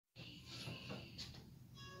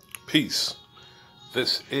Peace.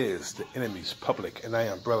 This is the enemy's public, and I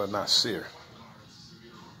am Brother Nasir.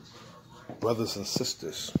 Brothers and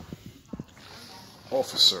sisters,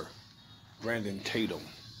 Officer Brandon Tatum,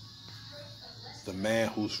 the man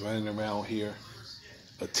who's running around here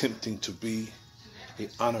attempting to be an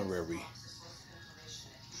honorary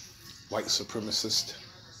white supremacist.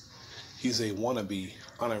 He's a wannabe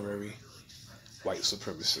honorary white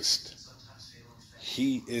supremacist.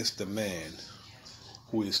 He is the man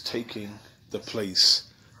who is taking the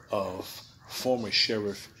place of former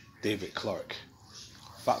Sheriff David Clarke.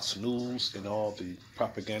 Fox News and all the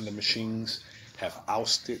propaganda machines have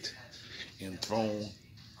ousted and thrown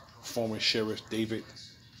former Sheriff David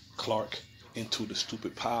Clarke into the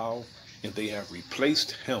stupid pile, and they have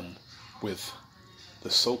replaced him with the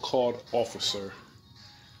so-called officer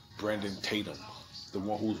Brandon Tatum, the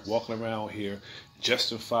one who's walking around here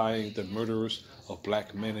justifying the murders of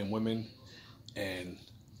black men and women and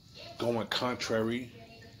going contrary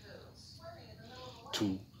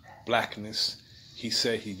to blackness. He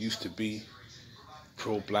said he used to be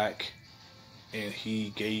pro-black, and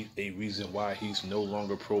he gave a reason why he's no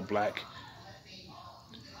longer pro-black.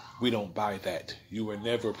 We don't buy that. You were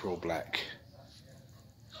never pro-black.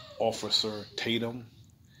 Officer Tatum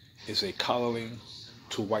is a coloring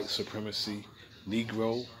to white supremacy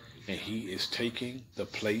Negro, and he is taking the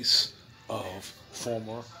place of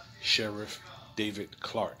former Sheriff David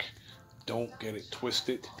Clarke. Don't get it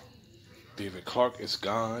twisted. David Clarke is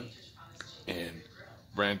gone, and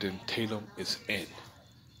Brandon Tatum is in.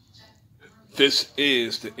 This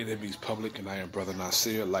is the enemy's public, and I am Brother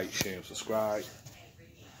Nasir. Like, share, and subscribe.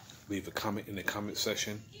 Leave a comment in the comment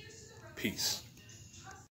section. Peace.